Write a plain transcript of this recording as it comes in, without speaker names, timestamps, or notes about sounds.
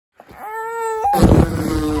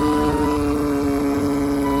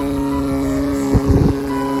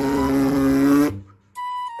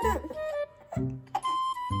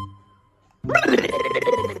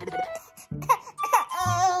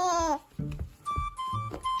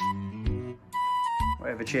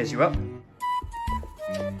Whatever cheers you up.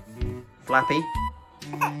 Flappy.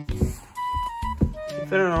 You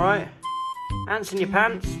feeling alright? Ants in your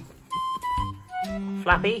pants?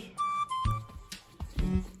 Flappy?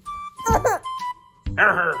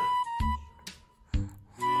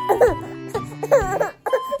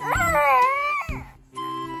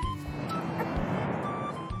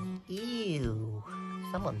 Ew,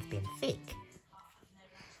 someone's been sick.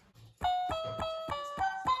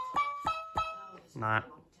 Nah,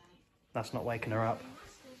 that's not waking her up.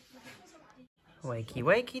 Wakey,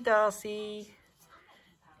 wakey, Darcey.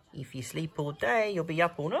 If you sleep all day, you'll be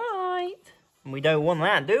up all night. And we don't want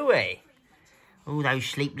that, do we? All those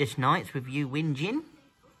sleepless nights with you whinging.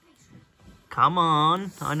 Come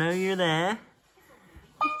on, I know you're there.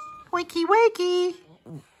 Wakey, wakey.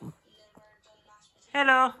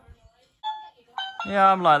 Hello.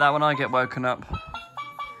 Yeah, I'm like that when I get woken up.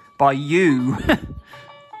 By you.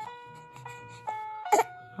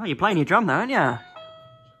 Oh, you're playing your drum there, aren't you?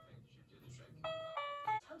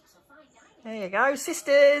 There you go,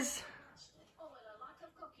 sisters.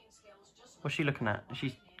 What's she looking at?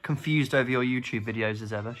 She's confused over your YouTube videos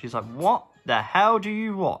as ever. She's like, what the hell do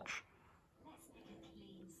you watch?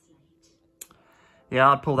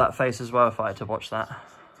 Yeah, I'd pull that face as well if I had to watch that.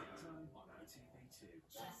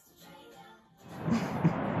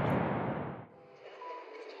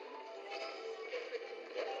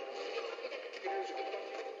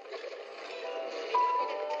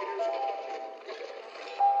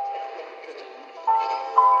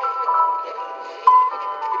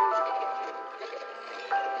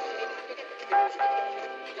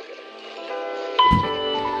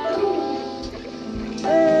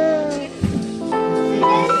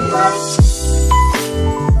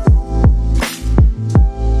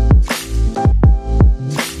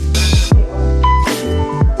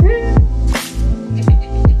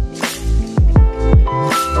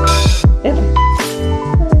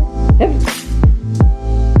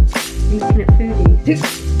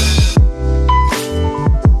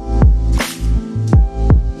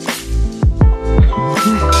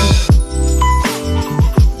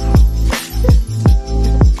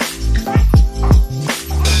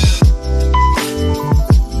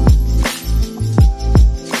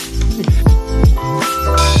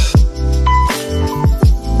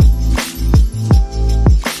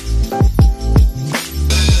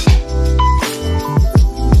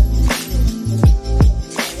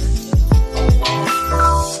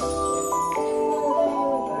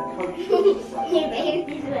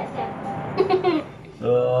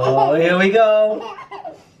 Oh, here we go.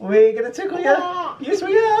 We're gonna tickle you. Yes,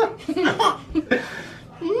 we are.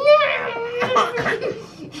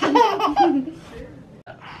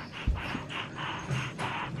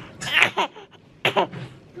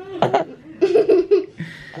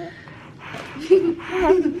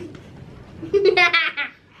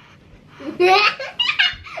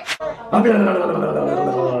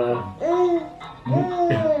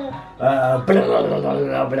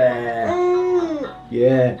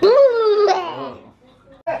 Yeah.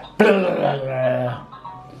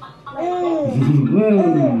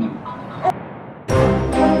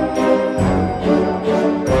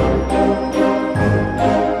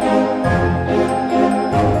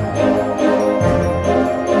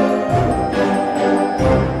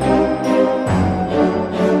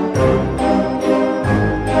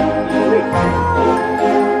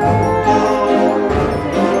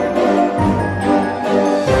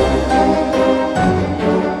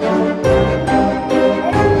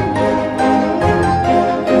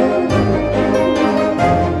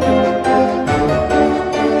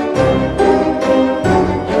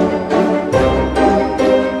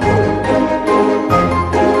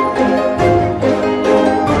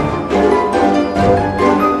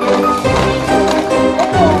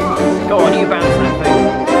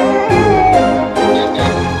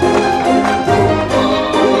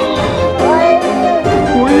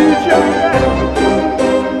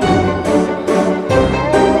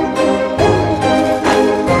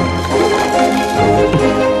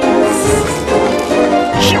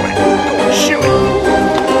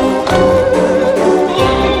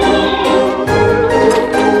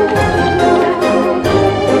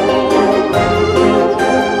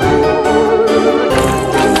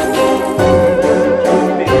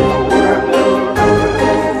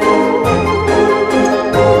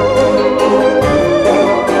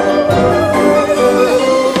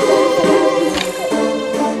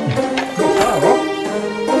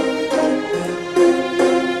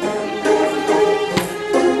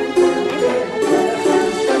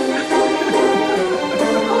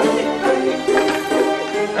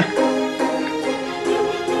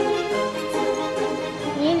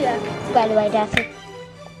 by the way, Darcey.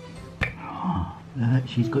 Oh, look,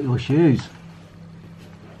 she's got your shoes.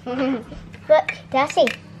 Look,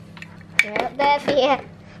 Darcey. They're up there for you.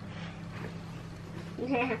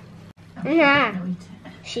 Yeah.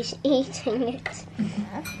 She's eating it.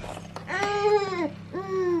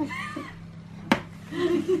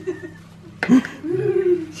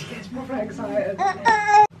 She gets proper excited.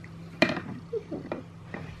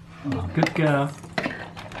 Oh, good girl.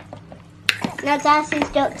 Now Darcey's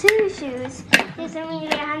got 2 shoes. Because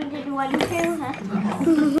Amelia handed one to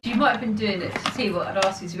her. You might have been doing it to see what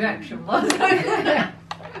Darcey's reaction was.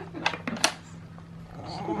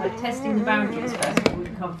 Like testing the boundaries first before we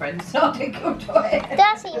become friends. So I think I'll try it.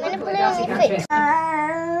 Darcey, you're going to put it on your feet.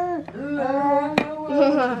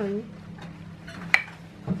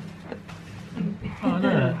 Oh,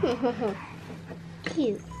 look.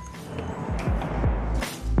 Cute.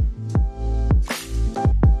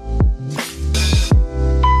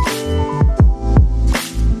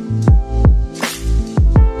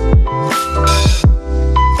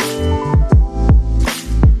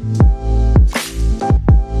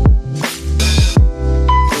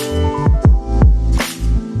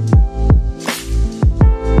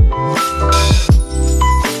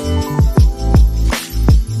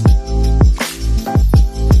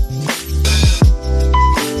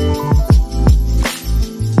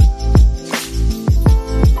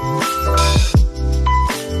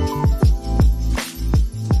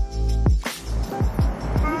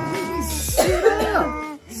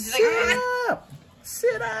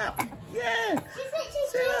 Sit up! Yeah!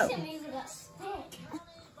 Sit up!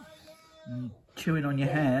 Chewing on your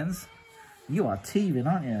hands. You are teething,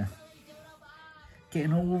 aren't you?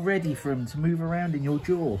 Getting all ready for him to move around in your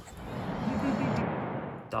jaw.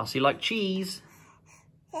 Darcey like cheese.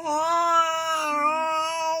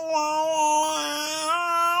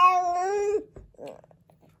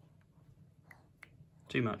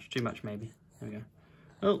 Too much maybe. There we go.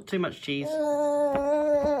 Oh, too much cheese.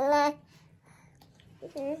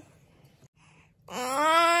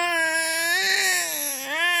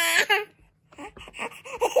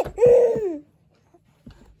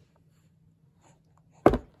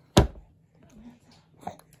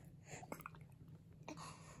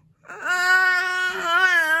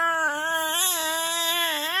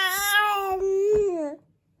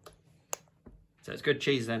 So it's good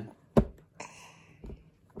cheese then.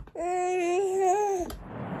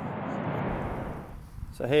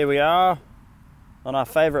 So here we are on our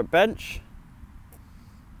favourite bench,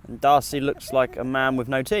 and Darcey looks like a man with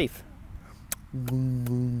no teeth. Boom,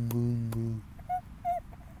 boom, boom, boom.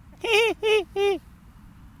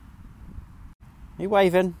 You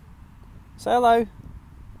waving? Say hello.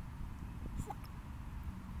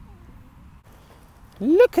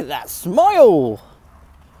 Look at that smile!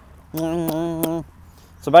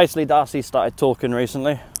 So basically Darcey started talking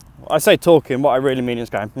recently. I say talking, what I really mean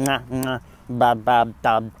is going nah, nah, bab, bab,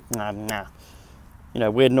 dab, nah, nah. You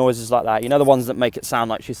know, weird noises like that. You know, the ones that make it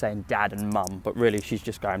sound like she's saying dad and mum, but really she's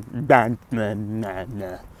just going nah, nah, nah,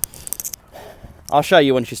 nah. I'll show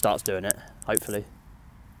you when she starts doing it, hopefully.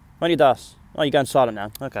 Won't you, Darce? Oh, you're going silent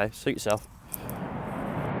now. Okay, suit yourself.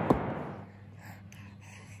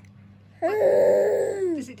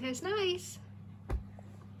 Does it taste nice?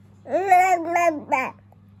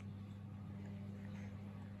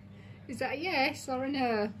 Is that a yes or a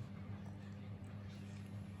no?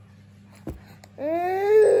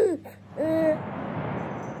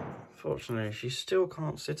 Fortunately, she still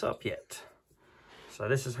can't sit up yet. So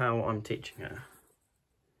this is how I'm teaching her.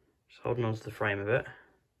 Just holding on to the frame of it.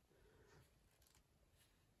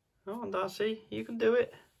 Come on, Darcey, you can do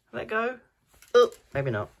it. Let go. Oh,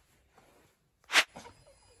 maybe not.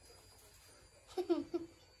 Okay.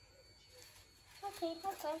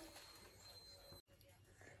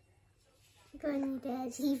 Go on,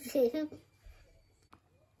 Daddy Boo.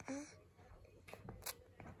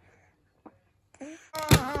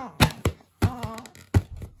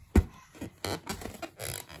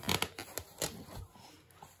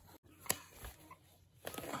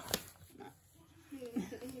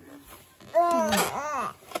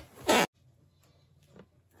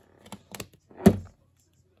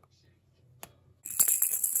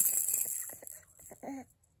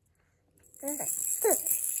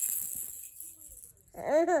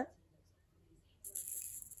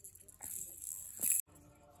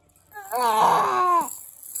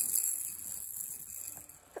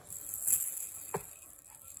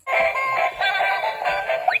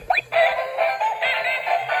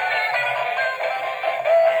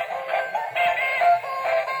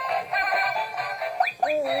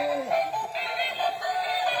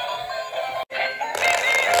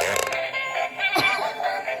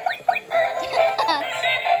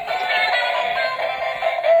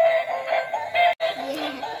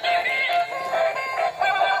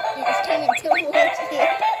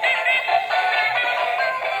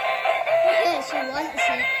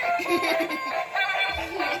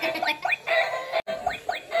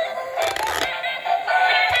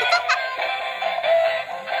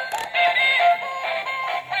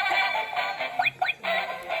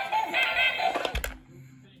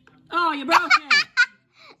 Oh, you broke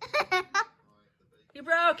it! You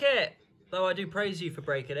broke it! Though I do praise you for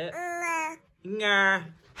breaking it. Nah.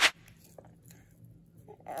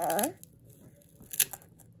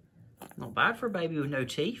 Not bad for a baby with no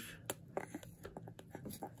teeth.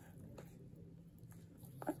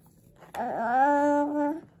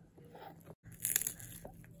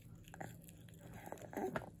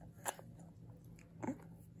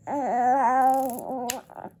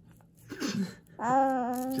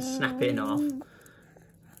 Just snap it in half.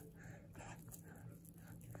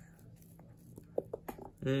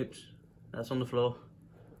 Oops, that's on the floor.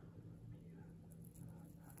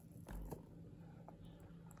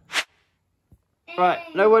 Right,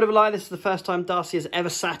 no word of a lie, this is the first time Darcey has ever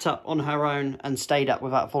sat up on her own and stayed up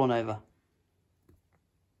without falling over.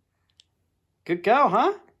 Good girl,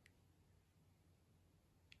 huh?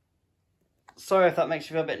 Sorry if that makes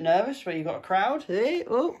you feel a bit nervous, where you've got a crowd. Hey,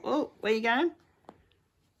 oh, where you going?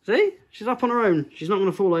 See? She's up on her own. She's not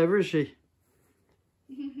going to fall over, is she?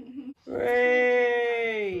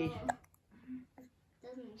 Hooray!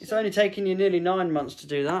 It's only taken you nearly 9 months to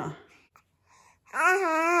do that.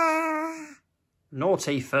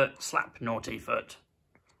 Naughty foot. Slap naughty foot.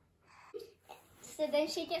 So then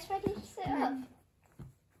she gets ready to sit up.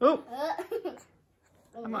 Oh!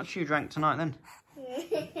 How much you drank tonight then?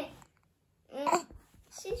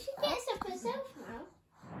 So she gets up herself now.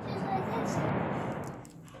 Just like this.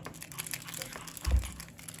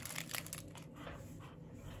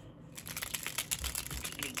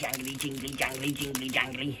 Jangly, jingly, jangly, jingly,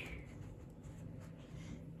 jangly.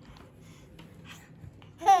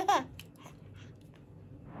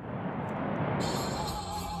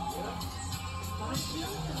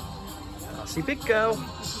 Darcey, big girl.